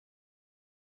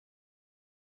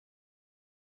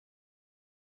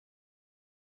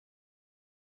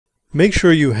Make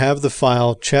sure you have the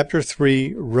file Chapter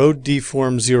 3 Road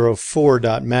Deform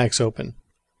 04.max open.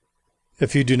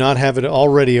 If you do not have it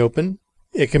already open,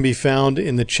 it can be found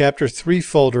in the Chapter 3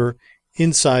 folder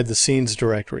inside the Scenes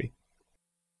directory.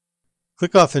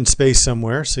 Click off in space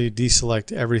somewhere so you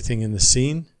deselect everything in the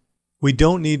scene. We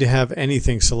don't need to have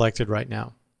anything selected right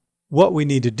now. What we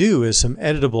need to do is some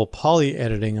editable poly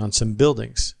editing on some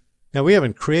buildings. Now we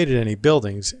haven't created any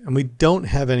buildings and we don't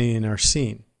have any in our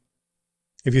scene.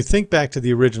 If you think back to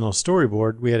the original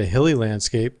storyboard, we had a hilly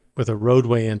landscape with a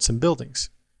roadway and some buildings.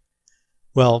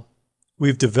 Well,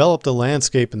 we've developed a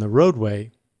landscape in the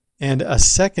roadway and a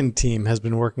second team has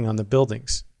been working on the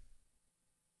buildings.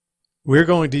 We're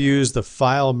going to use the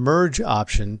File Merge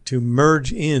option to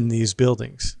merge in these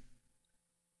buildings.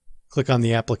 Click on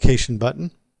the Application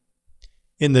button.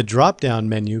 In the drop-down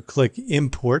menu, click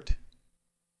Import,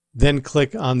 then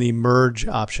click on the Merge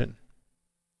option.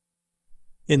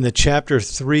 In the Chapter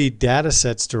 3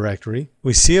 Datasets directory,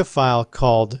 we see a file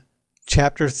called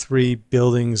Chapter 3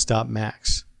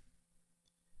 Buildings.max.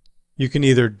 You can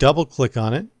either double-click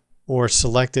on it or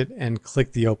select it and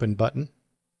click the Open button.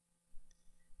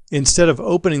 Instead of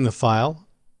opening the file,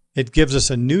 it gives us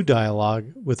a new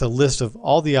dialog with a list of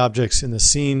all the objects in the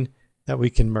scene that we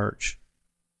can merge.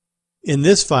 In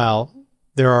this file,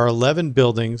 there are 11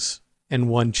 buildings and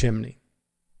 1 chimney.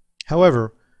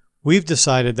 However, we've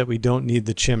decided that we don't need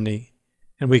the chimney,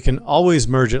 and we can always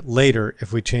merge it later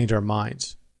if we change our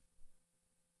minds.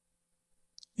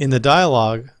 In the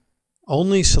dialog,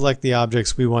 only select the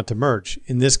objects we want to merge,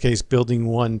 in this case Building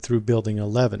 1 through Building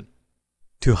 11.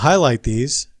 To highlight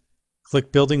these,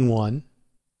 click Building 1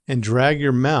 and drag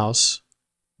your mouse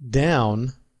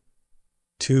down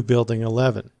to Building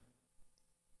 11.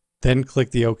 Then click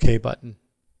the OK button.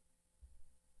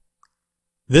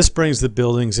 This brings the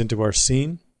buildings into our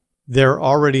scene. They're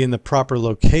already in the proper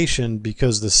location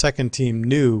because the second team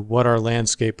knew what our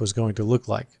landscape was going to look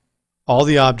like. All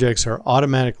the objects are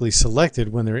automatically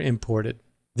selected when they're imported.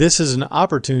 This is an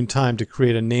opportune time to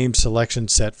create a name selection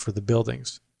set for the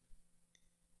buildings.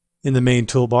 In the main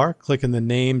toolbar, click in the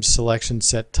Name Selection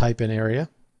Set Type-In area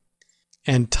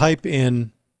and type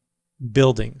in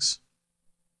Buildings.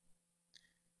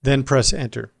 Then press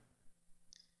Enter.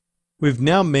 We've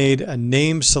now made a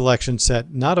name selection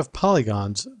set not of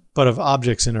polygons, but of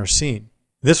objects in our scene.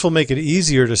 This will make it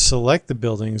easier to select the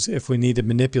buildings if we need to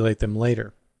manipulate them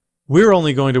later. We're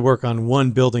only going to work on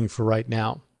one building for right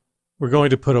now. We're going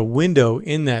to put a window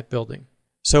in that building.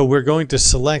 So we're going to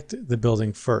select the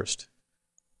building first.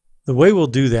 The way we'll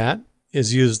do that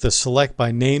is use the Select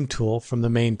by Name tool from the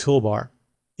main toolbar.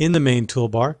 In the main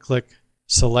toolbar, click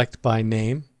Select by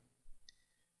Name.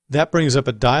 That brings up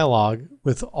a dialog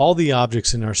with all the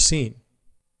objects in our scene.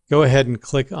 Go ahead and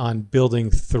click on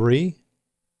Building 3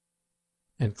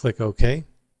 and click OK.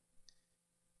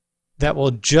 That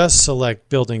will just select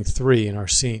Building 3 in our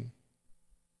scene.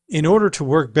 In order to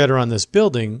work better on this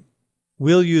building,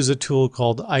 we'll use a tool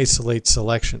called Isolate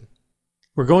Selection.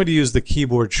 We're going to use the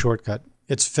keyboard shortcut.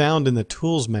 It's found in the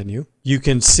Tools menu. You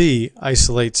can see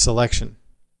Isolate Selection.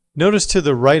 Notice to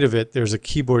the right of it there's a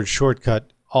keyboard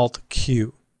shortcut,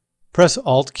 Alt-Q. Press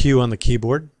Alt-Q on the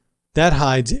keyboard. That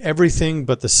hides everything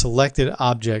but the selected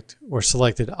object or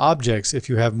selected objects if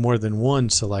you have more than one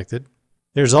selected.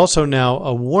 There's also now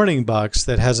a warning box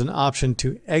that has an option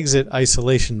to exit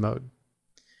isolation mode.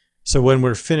 So when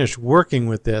we're finished working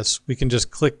with this, we can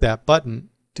just click that button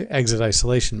to exit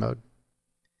isolation mode.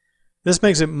 This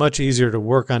makes it much easier to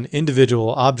work on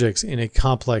individual objects in a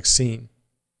complex scene.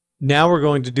 Now we're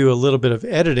going to do a little bit of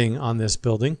editing on this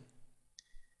building.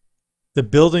 The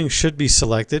building should be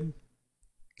selected.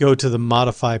 Go to the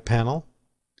Modify panel.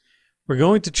 We're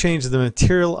going to change the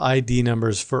material ID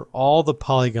numbers for all the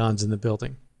polygons in the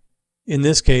building. In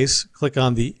this case, click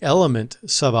on the Element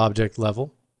subobject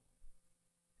level.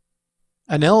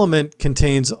 An element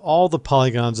contains all the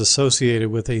polygons associated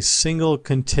with a single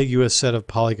contiguous set of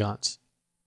polygons.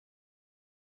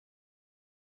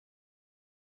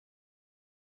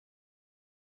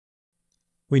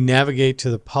 We navigate to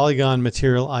the Polygon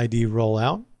Material ID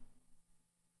rollout.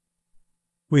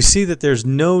 We see that there's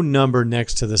no number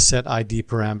next to the set ID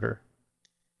parameter.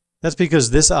 That's because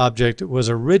this object was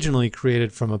originally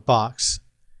created from a box,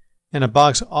 and a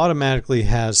box automatically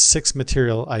has 6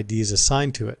 material IDs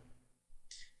assigned to it.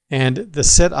 And the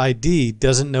set ID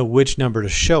doesn't know which number to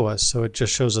show us, so it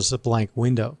just shows us a blank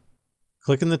window.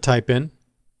 Click in the Type In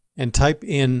and type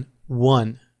in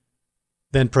 1.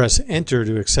 Then press Enter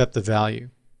to accept the value.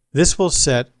 This will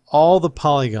set all the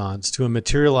polygons to a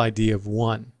material ID of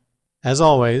 1. As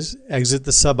always, exit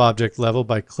the subobject level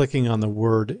by clicking on the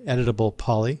word Editable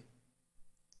Poly.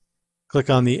 Click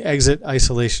on the Exit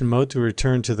Isolation mode to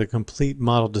return to the complete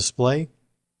model display,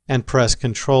 and press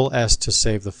Ctrl+S to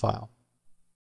save the file.